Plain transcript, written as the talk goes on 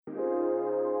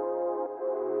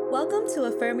Welcome to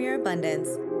Affirm Your Abundance,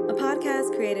 a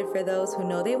podcast created for those who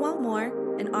know they want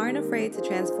more and aren't afraid to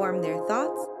transform their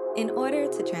thoughts in order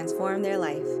to transform their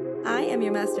life. I am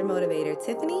your master motivator,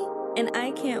 Tiffany, and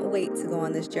I can't wait to go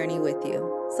on this journey with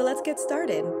you. So let's get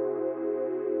started.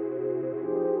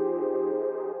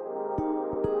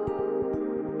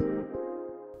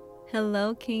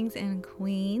 Hello, kings and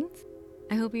queens.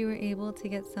 I hope you were able to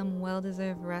get some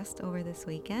well-deserved rest over this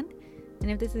weekend. And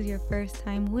if this is your first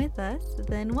time with us,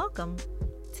 then welcome.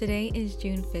 Today is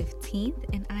June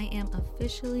 15th, and I am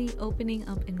officially opening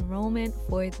up enrollment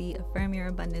for the Affirm Your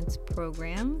Abundance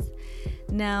programs.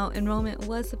 Now, enrollment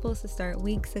was supposed to start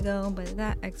weeks ago, but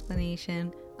that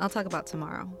explanation I'll talk about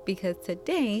tomorrow, because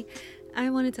today I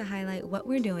wanted to highlight what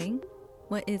we're doing,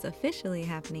 what is officially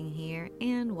happening here,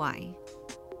 and why.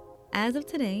 As of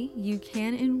today, you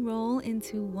can enroll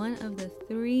into one of the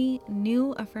 3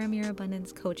 new Affirm Your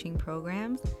Abundance coaching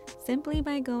programs simply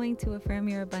by going to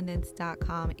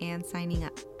affirmyourabundance.com and signing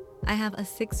up. I have a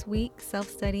 6-week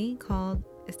self-study called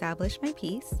Establish My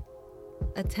Peace,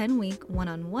 a 10-week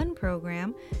one-on-one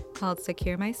program called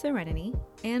Secure My Serenity,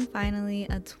 and finally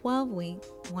a 12-week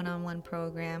one-on-one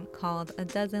program called A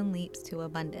Dozen Leaps to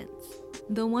Abundance.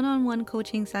 The one-on-one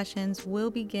coaching sessions will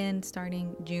begin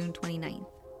starting June 29th.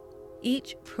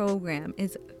 Each program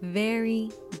is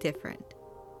very different.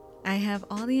 I have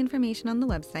all the information on the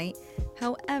website.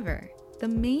 However, the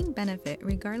main benefit,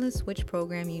 regardless which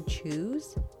program you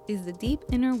choose, is the deep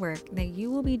inner work that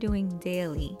you will be doing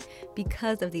daily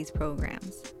because of these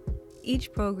programs.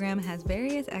 Each program has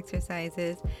various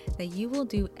exercises that you will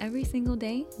do every single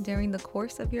day during the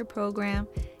course of your program,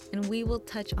 and we will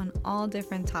touch on all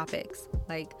different topics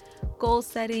like goal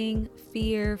setting,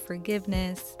 fear,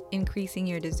 forgiveness, increasing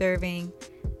your deserving,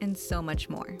 and so much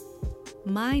more.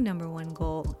 My number one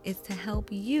goal is to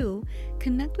help you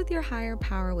connect with your higher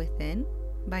power within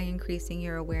by increasing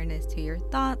your awareness to your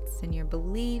thoughts and your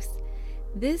beliefs.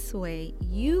 This way,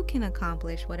 you can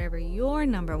accomplish whatever your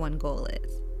number one goal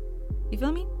is. You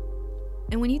feel me?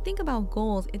 And when you think about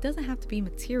goals, it doesn't have to be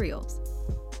materials.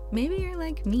 Maybe you're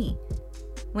like me.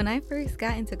 When I first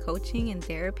got into coaching and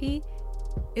therapy,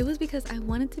 it was because I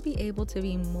wanted to be able to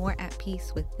be more at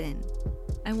peace within.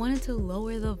 I wanted to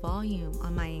lower the volume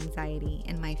on my anxiety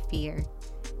and my fear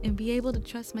and be able to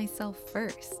trust myself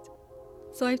first.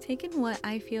 So I've taken what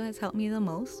I feel has helped me the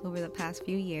most over the past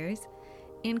few years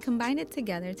and combined it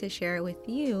together to share it with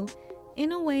you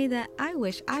in a way that I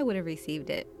wish I would have received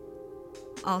it.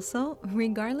 Also,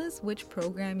 regardless which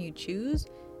program you choose,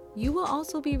 you will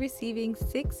also be receiving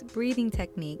 6 breathing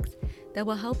techniques that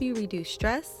will help you reduce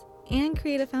stress and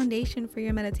create a foundation for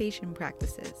your meditation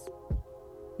practices.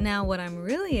 Now, what I'm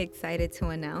really excited to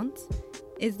announce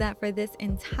is that for this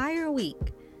entire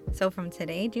week, so from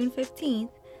today, June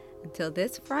 15th, until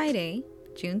this Friday,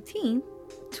 Juneteenth,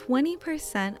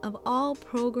 20% of all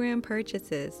program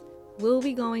purchases will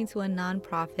be going to a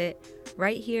nonprofit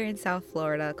right here in South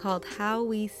Florida called How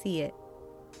We See It.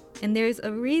 And there's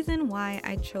a reason why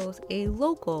I chose a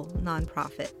local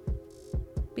nonprofit.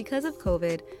 Because of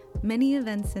COVID, many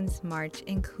events since March,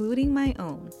 including my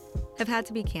own, have had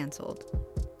to be canceled.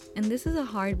 And this is a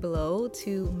hard blow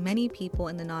to many people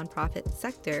in the nonprofit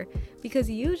sector because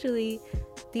usually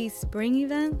these spring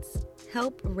events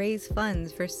help raise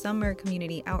funds for summer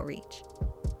community outreach.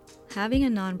 Having a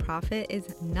nonprofit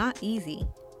is not easy.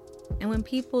 And when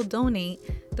people donate,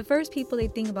 the first people they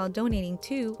think about donating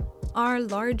to are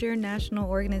larger national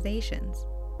organizations.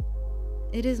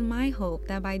 It is my hope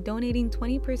that by donating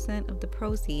 20% of the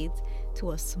proceeds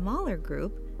to a smaller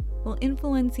group will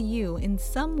influence you in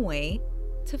some way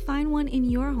to find one in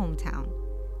your hometown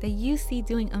that you see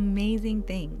doing amazing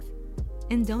things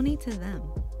and donate to them.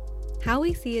 How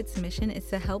We See It's mission is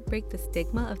to help break the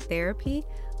stigma of therapy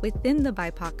within the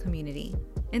BIPOC community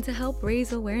and to help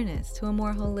raise awareness to a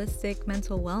more holistic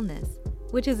mental wellness,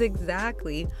 which is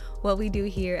exactly what we do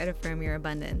here at Affirm Your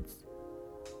Abundance.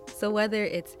 So whether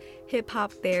it's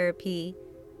hip-hop therapy,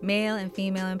 male and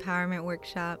female empowerment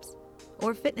workshops,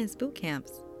 or fitness boot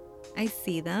camps, I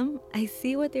see them, I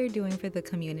see what they're doing for the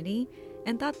community,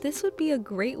 and thought this would be a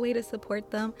great way to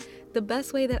support them the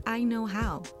best way that I know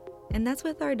how, and that's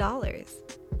with our dollars.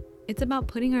 It's about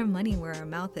putting our money where our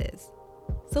mouth is.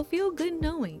 So feel good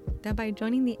knowing that by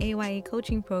joining the AYA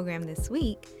coaching program this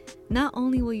week, not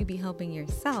only will you be helping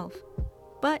yourself,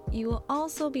 but you will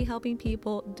also be helping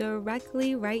people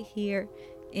directly right here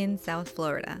in South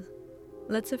Florida.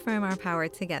 Let's affirm our power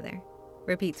together.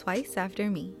 Repeat twice after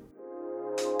me.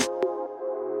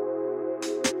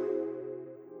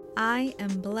 I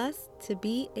am blessed to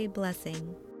be a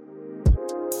blessing.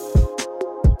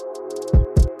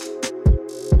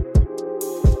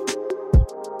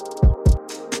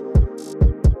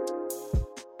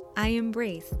 I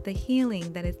embrace the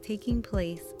healing that is taking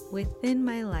place within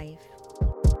my life.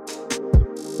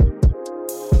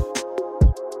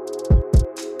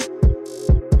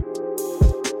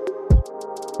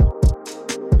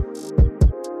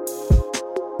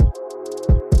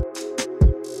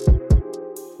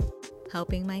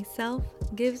 Helping myself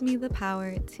gives me the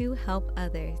power to help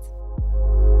others.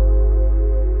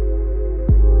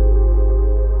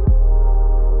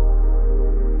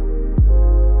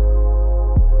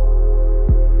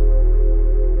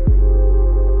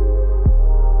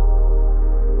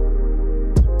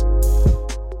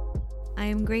 I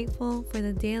am grateful for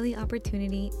the daily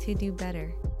opportunity to do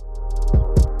better.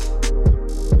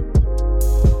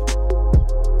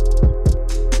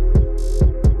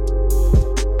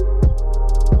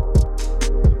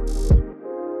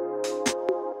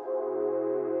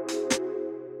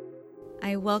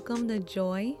 I welcome the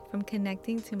joy from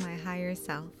connecting to my higher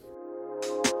self.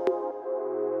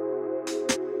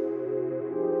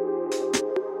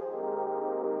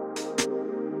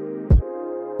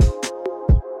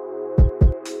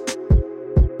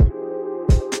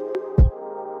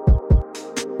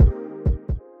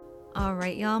 All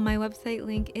right, y'all, my website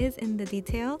link is in the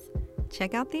details.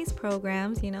 Check out these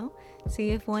programs, see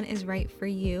if one is right for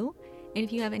you. And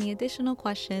if you have any additional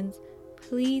questions,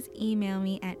 please email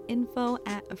me at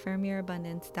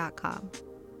info@affirmyourabundance.com.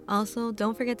 Also,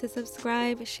 don't forget to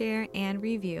subscribe, share, and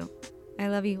review. I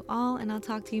love you all, and I'll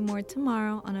talk to you more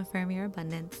tomorrow on Affirm Your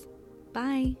Abundance.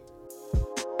 Bye.